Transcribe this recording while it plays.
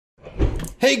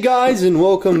Hey guys, and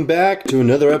welcome back to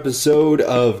another episode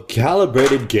of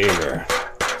Calebrated Gamer.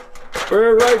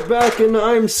 We're right back in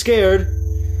I'm Scared,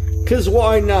 cause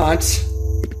why not?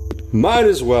 Might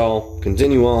as well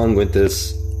continue on with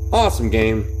this awesome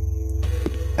game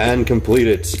and complete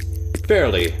it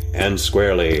fairly and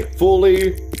squarely.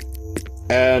 Fully,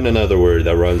 and another word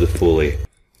that rhymes with fully.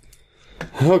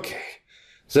 Okay,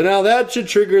 so now that should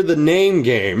trigger the name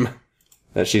game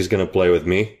that she's gonna play with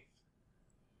me.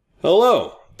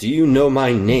 Hello, do you know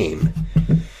my name?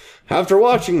 After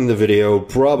watching the video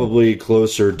probably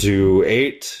closer to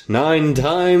 8, 9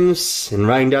 times and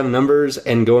writing down the numbers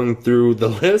and going through the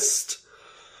list,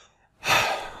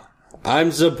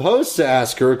 I'm supposed to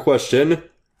ask her a question.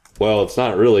 Well, it's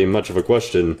not really much of a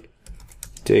question.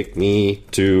 Take me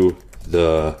to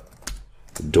the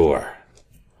door.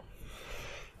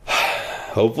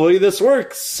 Hopefully this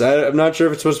works. I'm not sure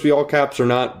if it's supposed to be all caps or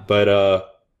not, but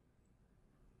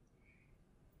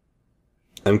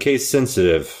I'm case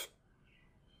sensitive.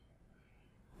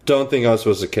 Don't think I was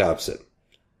supposed to caps it.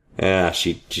 Ah,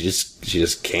 she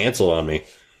just canceled on me.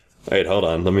 Wait, hold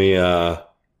on. Let me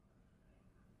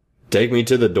take me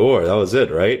to the door. That was it,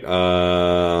 right?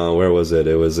 Where was it?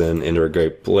 It was in Enter a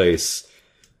Great Place.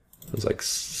 It was like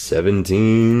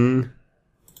 17.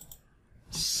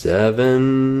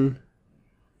 7.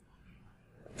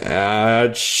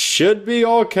 It should be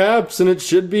all caps, and it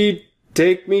should be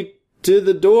take me to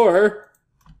the door.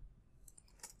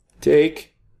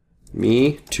 Take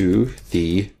me to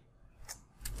the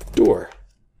door.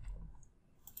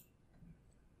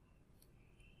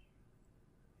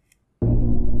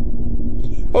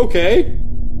 Okay.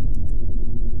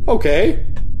 Okay.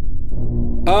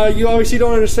 You obviously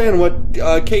don't understand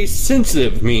what case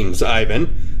sensitive means, Ivan.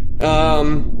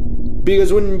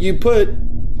 Because when you put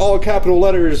all capital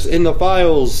letters in the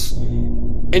files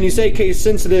and you say case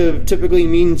sensitive, typically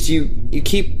means you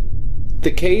keep the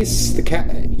case,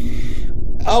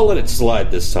 I'll let it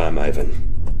slide this time,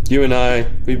 Ivan. You and I,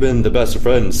 we've been the best of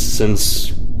friends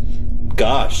since,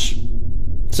 gosh,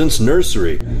 since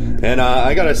nursery. And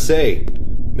I gotta say,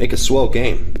 make a swell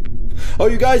game. Oh,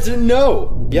 you guys didn't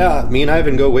know? Yeah, me and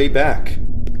Ivan go way back.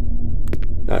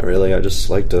 Not really, I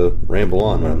just like to ramble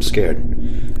on when I'm scared.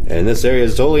 And this area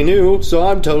is totally new, so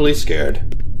I'm totally scared.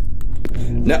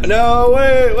 No,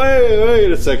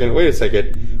 wait a second.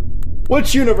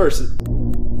 Which universe?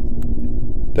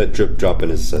 That drip dropping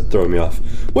is throwing me off.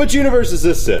 Which universe is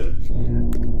this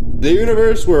in? The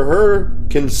universe where her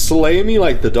can slay me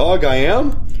like the dog I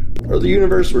am? Or the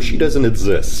universe where she doesn't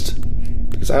exist?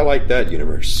 Because I like that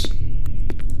universe.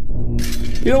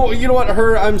 You know what,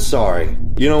 her, I'm sorry.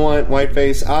 You know what,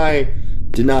 Whiteface, I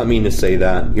did not mean to say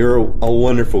that. You're a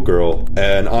wonderful girl,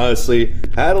 and honestly,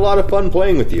 I had a lot of fun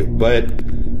playing with you, but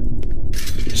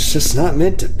it's just not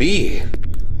meant to be.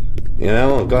 You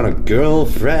know, I've got a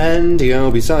girlfriend,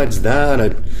 besides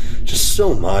that, just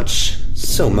so much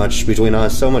between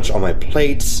us, so much on my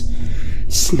plate.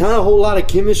 It's not a whole lot of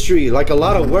chemistry, like a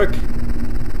lot of work.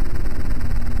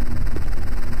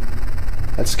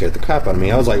 That scared the crap out of me.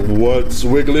 I was like, what's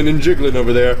wiggling and jiggling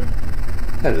over there?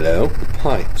 Hello,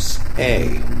 pipes.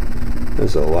 Hey.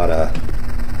 There's a lot of...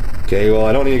 Okay, well,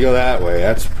 I don't need to go that way.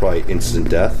 That's probably instant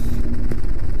death.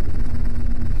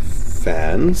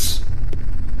 Fans.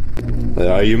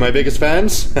 Are you my biggest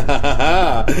fans? Ha ha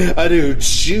ha! I do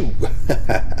chew.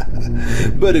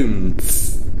 Ba-doom.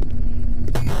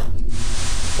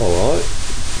 Alright.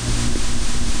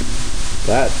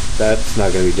 That's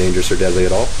not going to be dangerous or deadly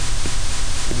at all.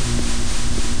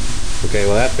 Okay,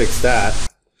 well that fixed that.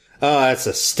 Oh, that's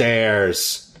the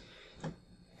stairs.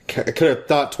 I could have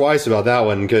thought twice about that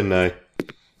one, couldn't I?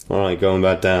 Alright, going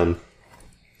back down.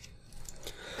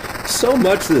 So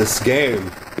much of this game.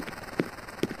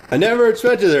 I never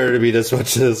expected there to be this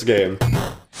much of this game.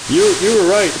 You were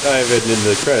right, Ivan, in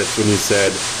the credits when you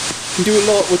said, you can do a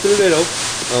lot with a little.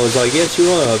 I was like, yes, you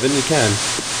are, Ivan, you can.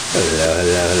 Hello.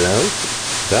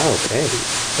 Okay.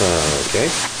 Okay.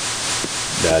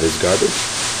 That is garbage.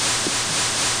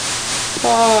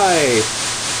 Hi!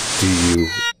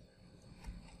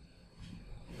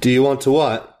 Do you want to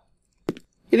what?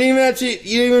 You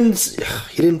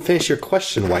didn't finish your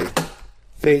question, White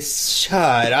Face.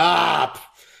 Shut up!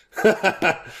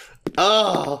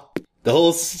 Oh, the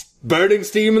whole burning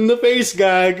steam in the face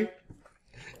gag.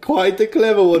 Quite the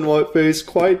clever one, Whiteface.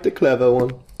 Quite the clever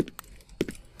one.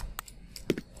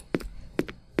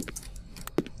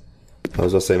 I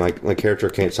was gonna say, my character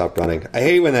can't stop running. I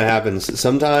hate when that happens.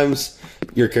 Sometimes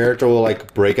your character will,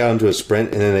 like, break out into a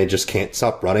sprint and then they just can't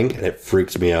stop running, and it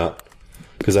freaks me out.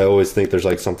 Because I always think there's,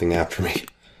 like, something after me.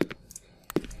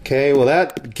 Okay, well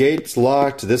that gate's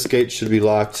locked. This gate should be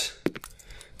locked.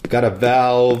 got a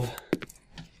valve.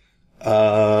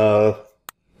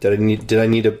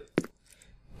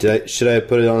 Should I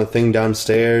put it on the thing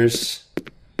downstairs?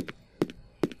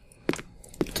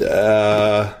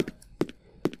 I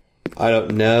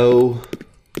don't know.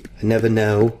 I never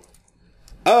know.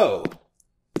 Oh!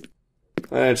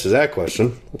 That answers that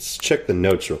question. Let's check the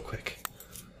notes real quick.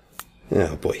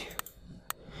 Oh boy.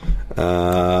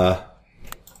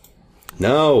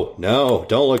 No,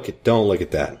 don't look at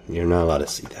that. You're not allowed to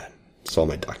see that. It's all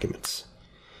my documents.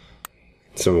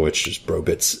 Some of which is bro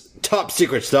bits. Top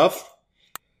secret stuff.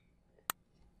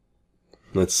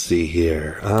 Let's see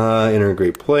here.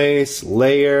 Integrate place,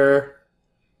 layer.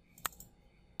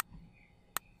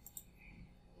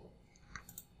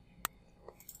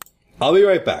 I'll be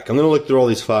right back. I'm gonna look through all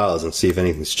these files and see if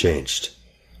anything's changed.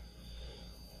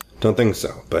 Don't think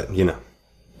so, but you know,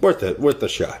 worth it, worth a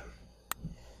shot.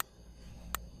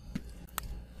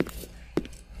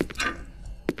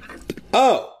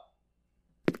 Oh,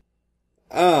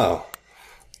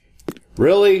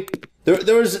 really?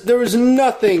 There was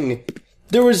nothing.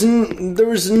 There was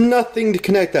nothing to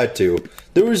connect that to.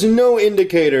 There was no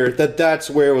indicator that that's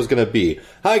where it was gonna be.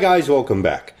 Hi guys, welcome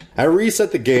back. I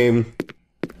reset the game.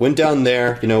 Went down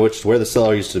there, you know, which is where the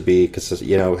cellar used to be, because,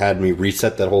 you know, had me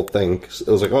reset that whole thing. It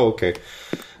was like, oh, okay.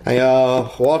 I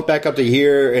walked back up to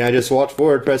here, and I just walked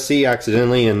forward, pressed C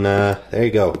accidentally, and there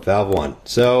you go, valve 1.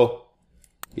 So,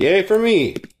 yay for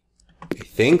me. I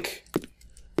think.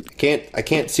 I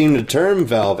can't seem to term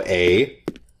valve A,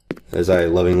 as I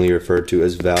lovingly refer to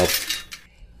as valve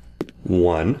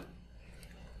 1.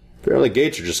 Apparently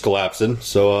gates are just collapsing,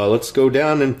 so let's go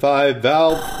down in 5,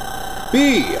 valve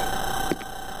B.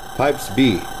 Pipes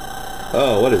B.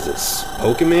 Oh, what is this?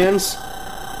 Pokemans?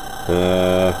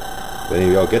 Any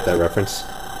of y'all get that reference?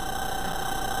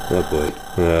 Oh boy.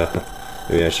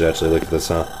 Maybe I should actually look at this,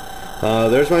 huh?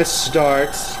 There's my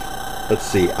start. Let's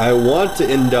see. I want to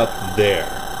end up there.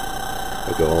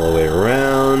 I'll go all the way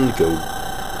around. Go.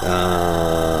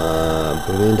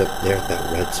 But we end up there at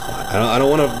that red spot. I don't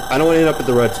want to end up at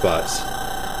the red spots.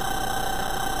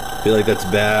 I feel like that's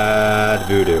bad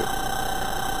voodoo.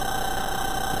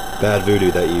 Bad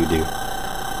voodoo that you do.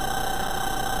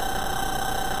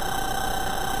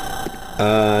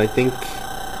 I think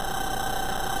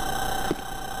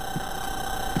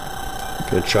I'm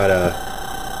gonna try to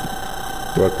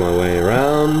work my way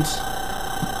around.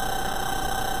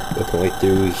 Work my way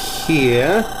through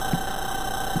here.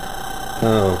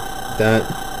 Oh,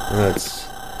 that's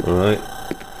alright.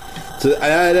 So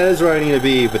that is where I need to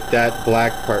be, but that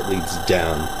black part leads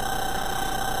down.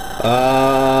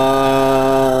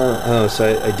 Oh,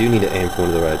 so I do need to aim for one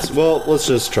of the reds. Well, let's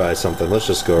just try something. Let's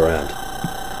just go around.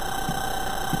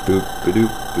 Boop, ba-doop,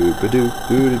 boop, ba-doop,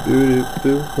 boo, boo,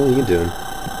 boo. What are you doing?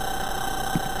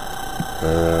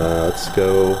 Let's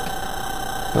go.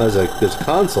 Oh, there's a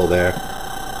console there. I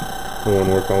want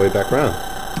to work my way back around.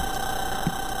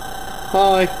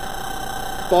 Hi.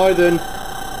 Bye then.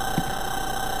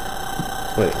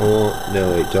 Wait,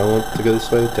 no, wait, do I want to go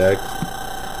this way? Tag.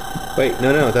 Wait,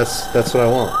 no, that's what I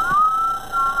want.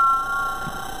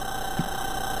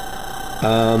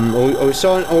 Are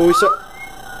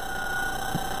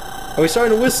we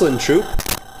starting a whistling troop?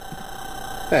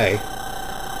 Hey.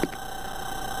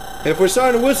 If we're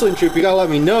starting a whistling troop, you gotta let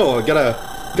me know. I gotta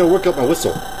work up my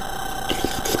whistle.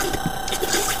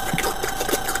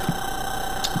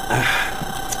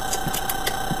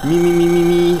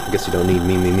 Me. I guess you don't need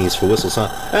me's for whistles, huh?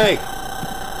 Hey!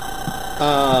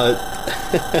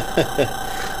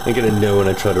 I'm gonna know when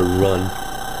I try to run.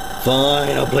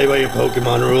 Fine, I'll play by your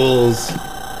Pokemon rules.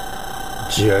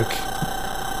 Jerk.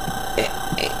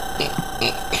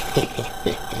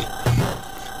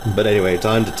 But anyway,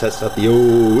 time to test out the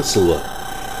old whistle.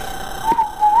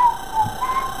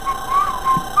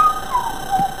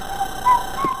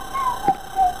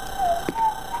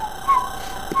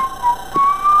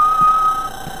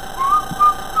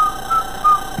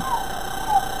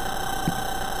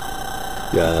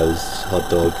 Guys, hot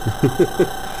dog.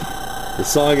 The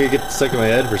song I get stuck in my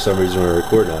head for some reason when I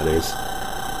record nowadays.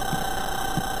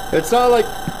 It's not like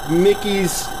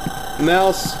Mickey's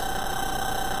Mouse.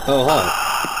 Oh, hi.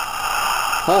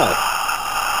 Hi.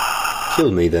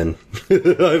 Kill me then.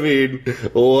 I mean,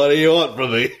 what do you want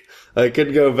from me? I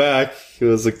couldn't go back. It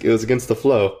was against the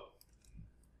flow.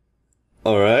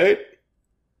 Alright.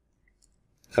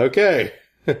 Okay.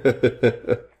 I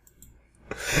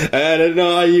didn't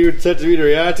know how you intended me to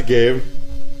react to game.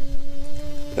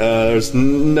 There's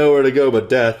nowhere to go but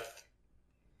death.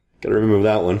 Gotta remove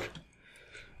that one.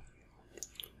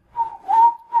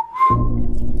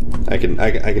 I can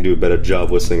do a better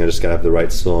job whistling. I just gotta have the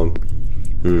right song.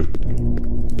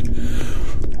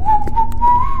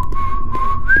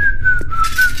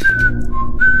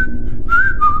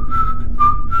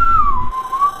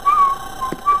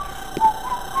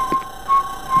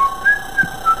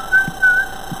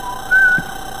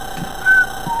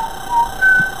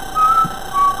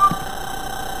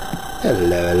 Hello,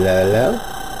 hello, hello.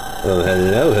 Oh,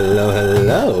 hello, hello,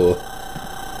 hello.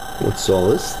 What's all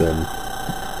this then?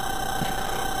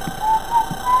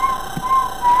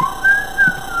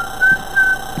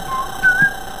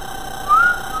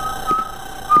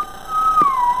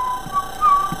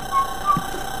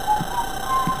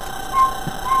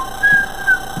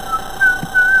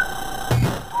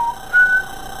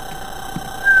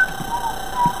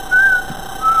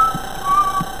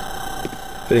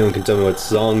 If anyone can tell me what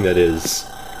song that is,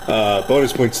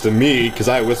 bonus points to me, because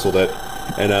I whistled it,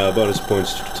 and bonus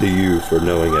points to you for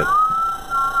knowing it.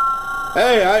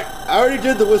 Hey, I already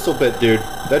did the whistle bit, dude.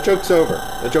 That joke's over.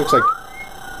 That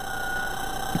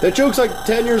joke's like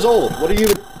 10 years old. What are you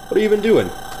even doing?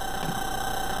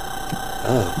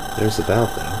 Oh, there's the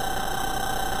valve, though.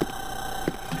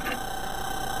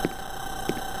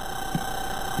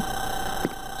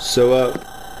 So,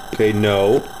 okay,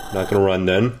 no. Not gonna run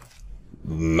then.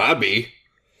 Maybe.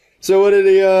 So what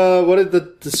did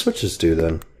the switches do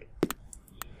then?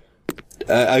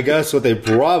 I guess what they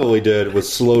probably did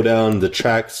was slow down the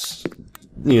tracks,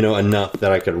 you know, enough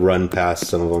that I could run past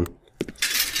some of them.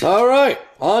 Alright,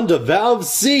 on to Valve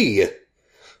C!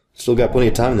 Still got plenty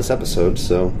of time in this episode,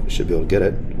 so we should be able to get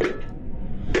it.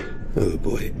 Oh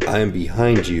boy, I am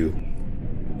behind you.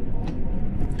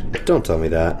 Don't tell me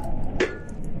that.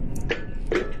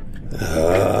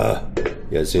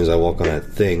 Yeah, as soon as I walk on that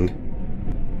thing.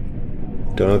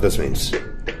 Don't know what this means.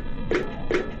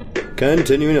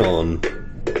 Continuing on.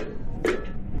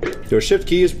 Your shift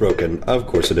key is broken. Of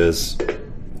course it is.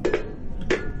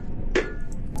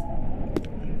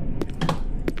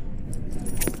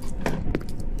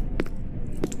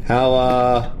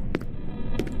 How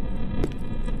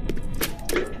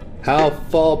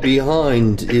far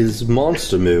behind is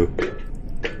Monster Moo?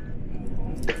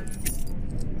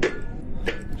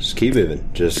 Just keep moving.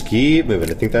 Just keep moving.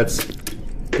 I think that's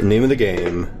the name of the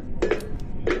game. I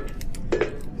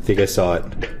think I saw it.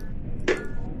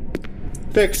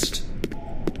 Fixed.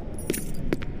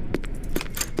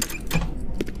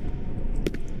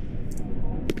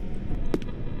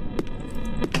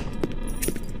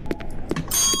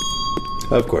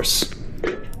 Of course.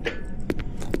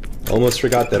 Almost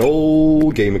forgot that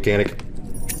old game mechanic.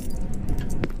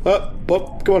 Oh,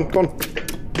 whoop, come on, come on.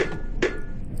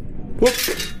 Whoop.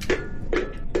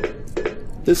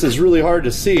 This is really hard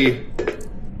to see.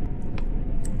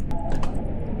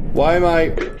 Why am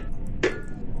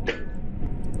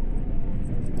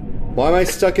I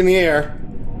stuck in the air?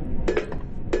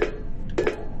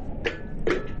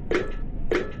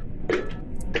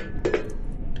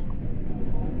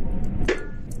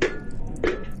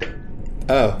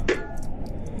 Oh.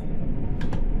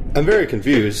 I'm very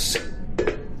confused.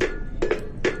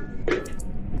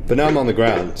 But now I'm on the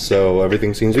ground, so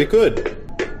everything seems to be good.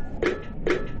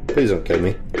 Please don't kill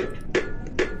me.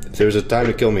 If there was a time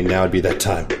to kill me, now would be that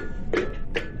time.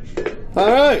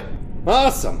 Alright!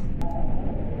 Awesome!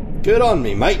 Good on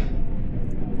me, mate!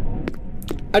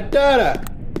 I did it!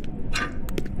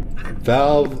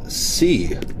 Valve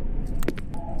C.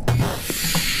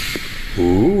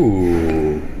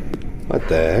 Ooh. What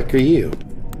the heck are you?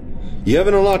 You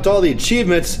haven't unlocked all the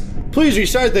achievements. Please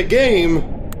restart the game!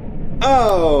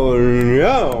 Oh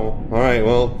no! Alright,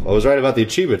 well, I was right about the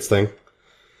achievements thing.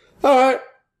 Alright.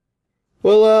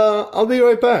 Well, I'll be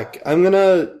right back.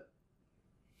 Honestly,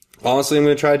 I'm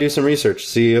gonna try to do some research,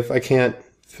 see if I can't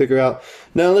figure out...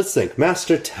 Now, let's think.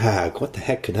 Master Tag. What the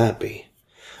heck could that be?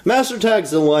 Master Tag's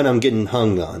the one I'm getting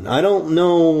hung on. I don't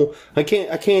know... I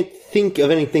can't think of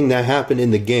anything that happened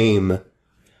in the game.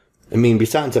 I mean,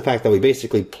 besides the fact that we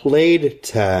basically played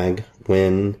tag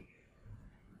when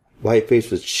Whiteface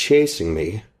was chasing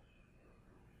me.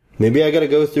 Maybe I gotta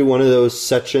go through one of those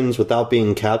sections without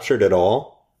being captured at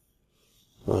all?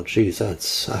 Oh, jeez, that'd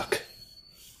suck.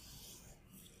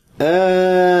 I'm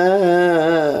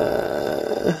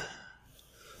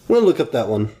gonna look up that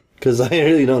one, because I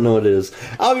really don't know what it is.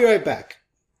 I'll be right back.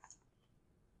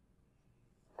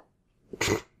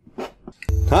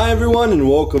 Hi everyone, and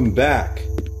welcome back.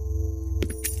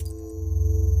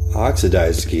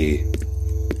 Oxidized key.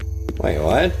 Wait,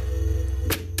 what?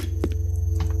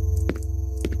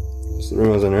 This is the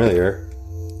room I was in earlier.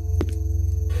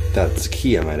 That's the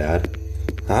key, I might add.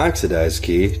 Oxidized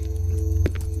key.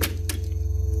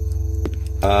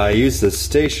 I use the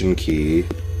station key.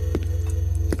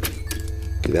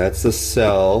 Okay, that's the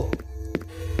cell.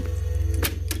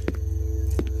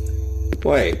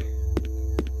 Wait.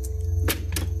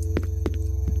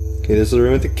 Okay, this is the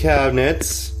room with the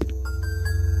cabinets.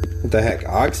 What the heck?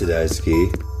 Oxidized key.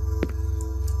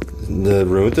 The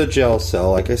room with the gel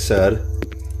cell, like I said.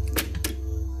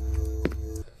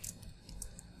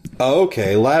 Oh,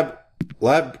 okay, lab...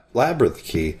 Labyrinth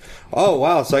key. Oh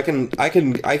wow, so I can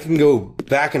go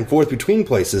back and forth between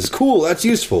places. Cool, that's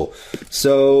useful.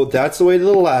 So that's the way to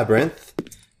the labyrinth.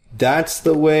 That's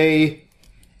the way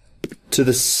to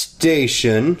the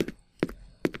station.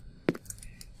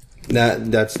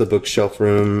 That's the bookshelf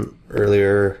room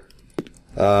earlier.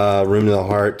 Room to the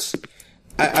heart.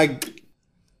 I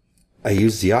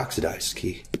used the oxidized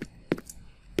key.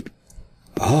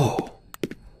 Oh,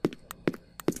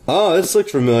 this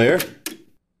looks familiar.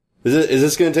 Is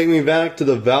this going to take me back to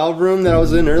the valve room that I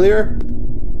was in earlier?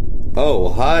 Oh,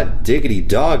 hot diggity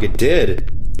dog, it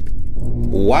did.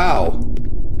 Wow.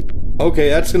 Okay,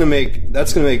 that's gonna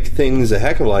make things a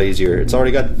heck of a lot easier. It's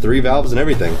already got 3 valves and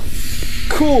everything.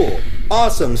 Cool,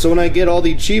 awesome. So when I get all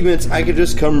the achievements, I can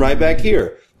just come right back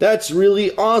here. That's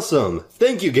really awesome.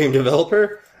 Thank you, game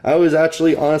developer. I was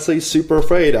actually honestly super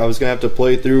afraid I was gonna have to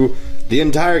play through the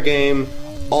entire game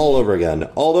all over again.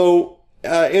 Although,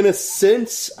 in a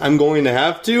sense, I'm going to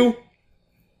have to.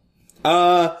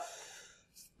 I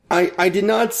did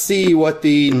not see what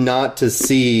the not to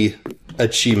see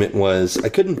achievement was. I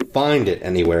couldn't find it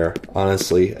anywhere,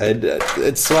 honestly.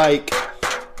 It's like,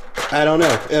 I don't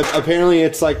know. Apparently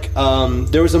it's like,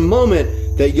 there was a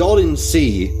moment that y'all didn't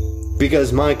see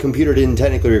because my computer didn't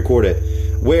technically record it,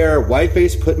 where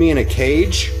Whiteface put me in a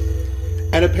cage,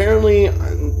 and apparently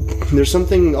there's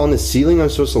something on the ceiling I'm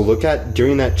supposed to look at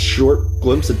during that short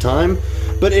glimpse of time,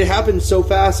 but it happened so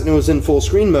fast and it was in full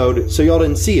screen mode, so y'all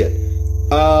didn't see it.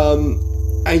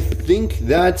 I think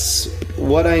that's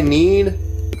what I need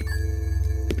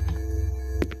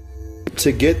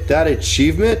to get that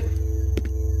achievement.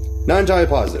 Not entirely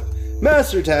positive.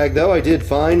 Master tag, though, I did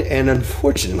find, and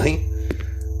unfortunately,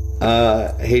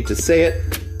 I hate to say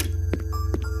it,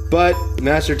 but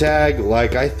master tag,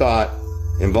 like I thought,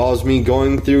 involves me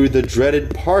going through the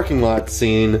dreaded parking lot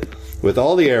scene with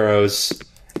all the arrows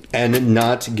and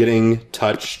not getting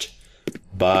touched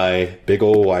by bad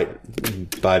ol' Whiteface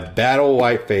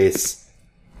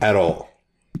at all.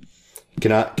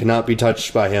 Cannot be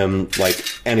touched by him like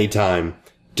any time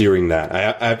during that.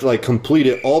 I have to like complete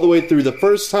it all the way through the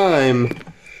first time,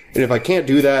 and if I can't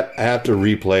do that, I have to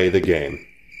replay the game.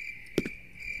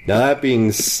 Now that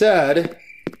being said,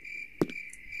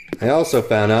 I also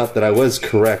found out that I was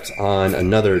correct on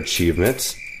another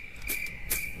achievement.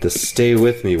 The Stay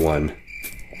With Me one.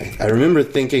 I remember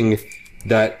thinking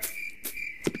that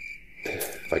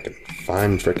if I can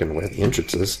find frickin' where the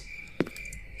entrance is. Do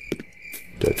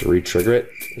I have to re-trigger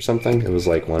it or something? It was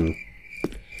like 1,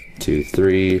 2,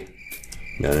 3.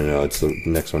 No, it's the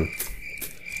next one.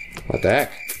 What the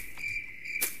heck?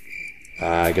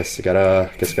 I guess I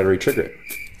gotta re-trigger it.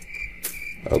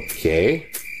 Okay.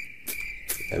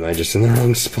 Am I just in the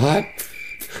wrong spot?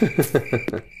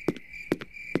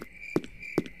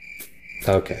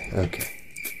 Okay.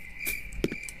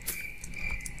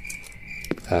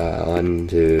 1,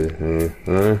 2,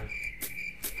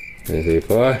 3,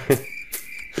 4.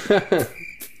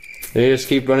 They just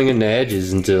keep running into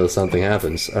edges until something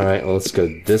happens. Alright, well, let's go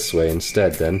this way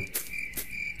instead then.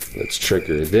 Let's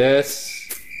trigger this.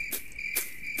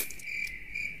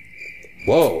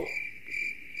 Whoa!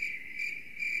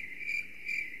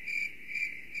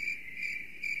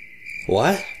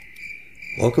 What?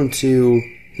 Welcome to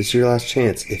This Is Your Last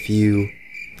Chance. If you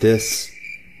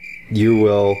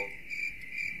will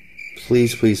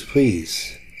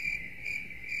please.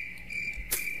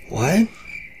 What?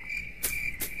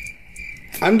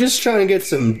 I'm just trying to get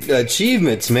some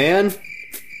achievements, man.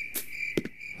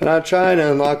 I'm not trying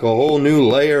to unlock a whole new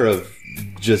layer of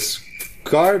just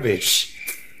garbage.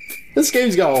 This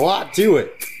game's got a lot to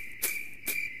it.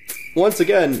 Once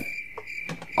again,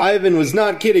 Ivan was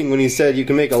not kidding when he said you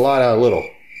can make a lot out of little.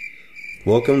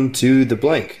 Welcome to the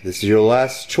blank. This is your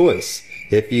last choice.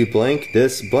 If you blank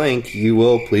this blank, you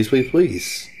will please.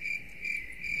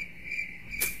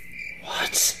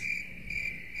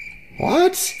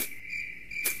 What?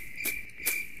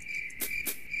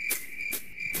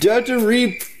 Do I have to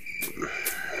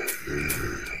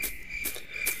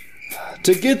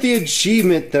to get the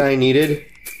achievement that I needed,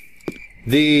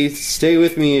 the Stay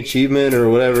With Me achievement or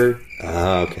whatever.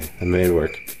 Okay, I made it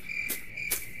work.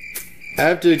 I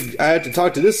have to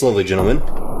talk to this lovely gentleman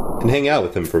and hang out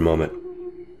with him for a moment.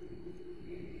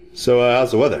 So,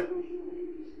 how's the weather?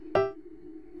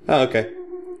 Oh, okay.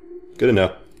 Good to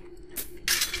know.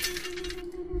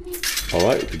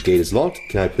 Alright, the gate is locked.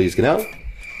 Can I please get out?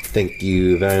 Thank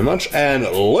you very much, and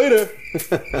later!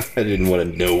 I didn't want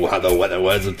to know how the weather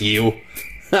was with you.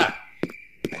 Ha!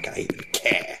 Like I even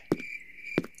care.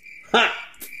 Ha!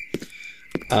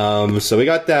 So we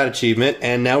got that achievement,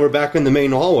 and now we're back in the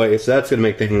main hallway, so that's gonna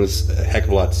make things a heck of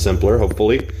a lot simpler,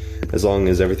 hopefully. As long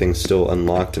as everything's still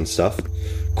unlocked and stuff.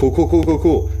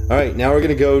 Cool. Alright, now we're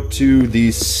gonna go to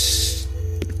the...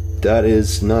 That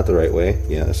is not the right way.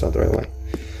 Yeah, that's not the right way.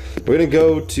 We're gonna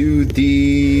go to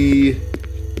the...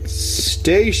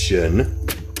 station...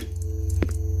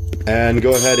 and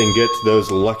go ahead and get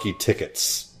those lucky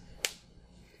tickets.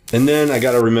 And then I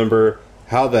gotta remember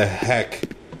how the heck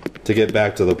to get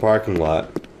back to the parking lot.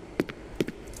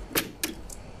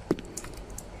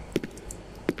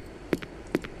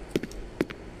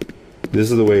 This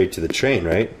is the way to the train,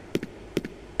 right?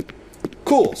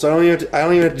 Cool. So I don't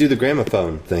even have to do the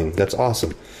gramophone thing. That's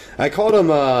awesome. I called them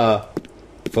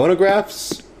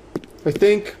phonographs, I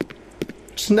think.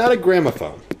 It's not a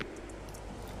gramophone.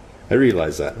 I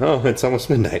realize that. Oh, it's almost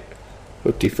midnight.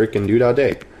 Hoopty freaking doo-dah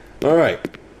day. Alright.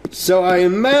 So I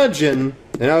imagine,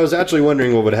 and I was actually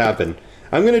wondering what would happen.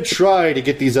 I'm gonna try to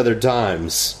get these other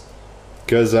times.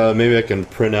 Because maybe I can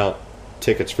print out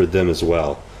tickets for them as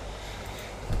well.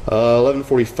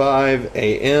 11:45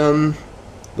 a.m.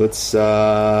 Let's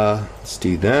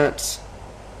do that.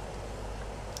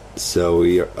 So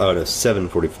we are... Oh, no,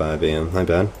 7:45 a.m. My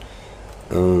bad.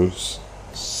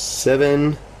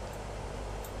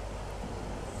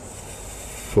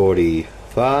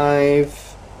 7:45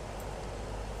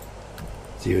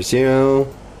 00.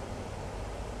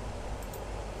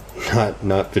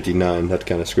 Not 59. That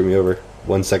kind of screwed me over.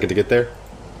 1 second to get there.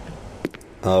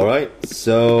 All right,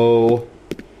 so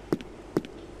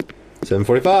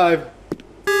 7:45.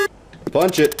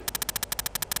 Punch it.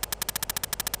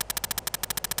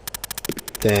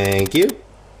 Thank you.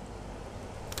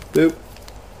 Boop.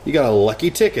 You got a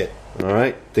lucky ticket. All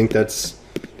right. I think that's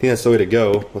the way to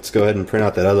go. Let's go ahead and print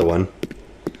out that other one.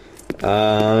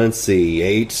 Let's see.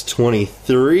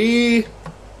 8:23.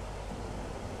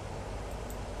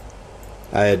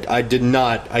 I did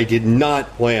not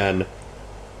plan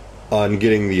on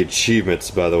getting the achievements,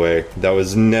 by the way. That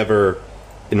was never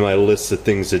in my list of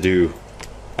things to do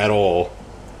at all.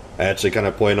 I actually kind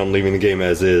of planned on leaving the game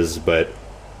as is, but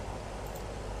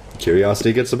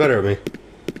curiosity gets the better of me.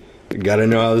 I gotta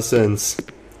know how this ends.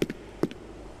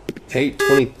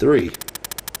 8:23.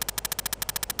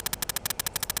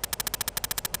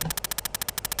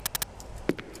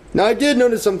 Now I did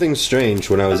notice something strange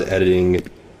when I was editing.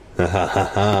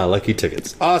 Lucky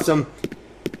tickets. Awesome.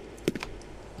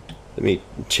 Let me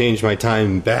change my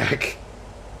time back.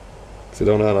 I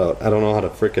don't know how to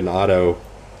freaking auto,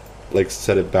 like,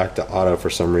 set it back to auto for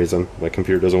some reason. My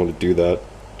computer doesn't want to do that.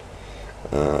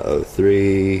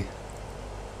 03.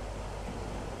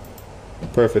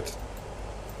 Perfect.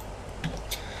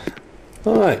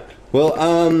 Alright. Well,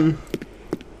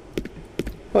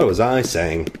 what was I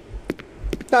saying?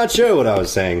 Not sure what I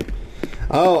was saying.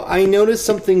 Oh, I noticed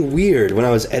something weird when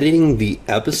I was editing the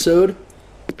episode.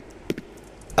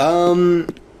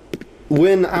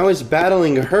 When I was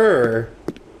battling her,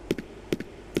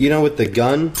 you know, with the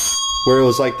gun, where it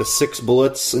was like the 6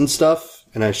 bullets and stuff,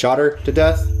 and I shot her to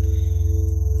death,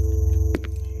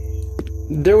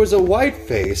 there was a white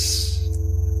face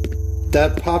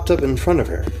that popped up in front of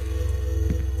her.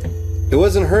 It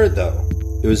wasn't her, though.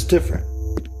 It was different.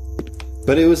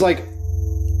 But it was like...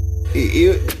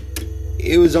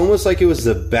 It was almost like it was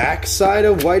the backside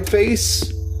of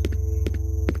Whiteface.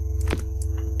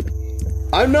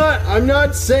 I'm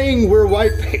not saying we're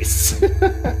Whiteface.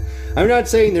 I'm not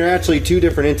saying they're actually 2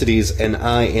 different entities, and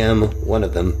I am one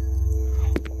of them.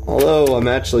 Although I'm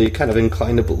actually kind of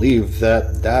inclined to believe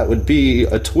that that would be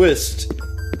a twist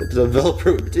that the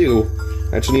developer would do.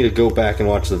 I actually need to go back and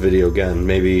watch the video again.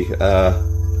 Maybe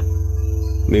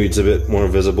it's a bit more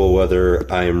visible whether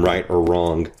I am right or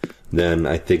wrong than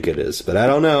I think it is. But I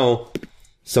don't know.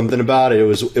 Something about it.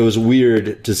 It was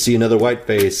weird to see another white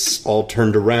face all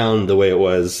turned around the way it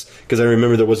was. Because I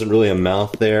remember there wasn't really a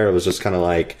mouth there. It was just kind of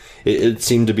like... It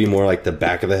seemed to be more like the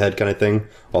back of the head kind of thing.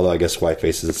 Although I guess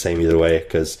Whiteface is the same either way.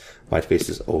 Because Whiteface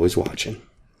is always watching.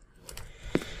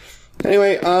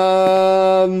 Anyway,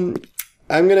 I'm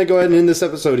going to go ahead and end this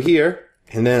episode here.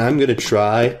 And then I'm going to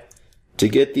try to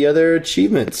get the other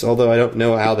achievements. Although I don't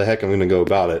know how the heck I'm going to go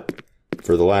about it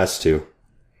for the last 2.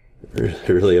 I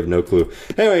really have no clue.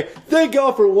 Anyway, thank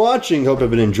y'all for watching. Hope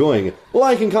you've been enjoying it.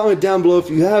 Like and comment down below if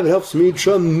you have. It helps me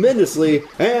tremendously.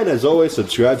 And as always,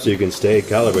 subscribe so you can stay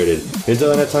calibrated.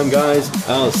 Until that time, guys,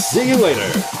 I'll see you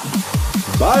later.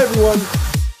 Bye, everyone.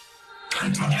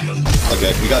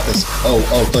 Okay, we got this. Oh,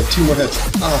 like 2 more hits.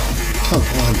 Oh, come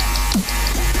on.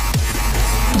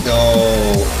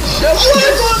 No. What?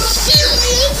 I'm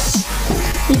serious?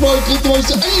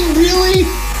 Are you really?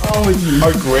 Oh,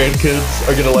 our grandkids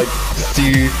are gonna, like,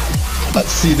 see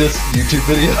see this YouTube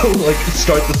video, like,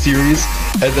 start the series,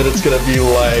 and then it's gonna be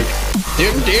like,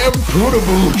 them damn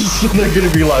Poodaboos, and they're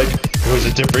gonna be like, it was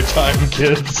a different time,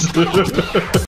 kids.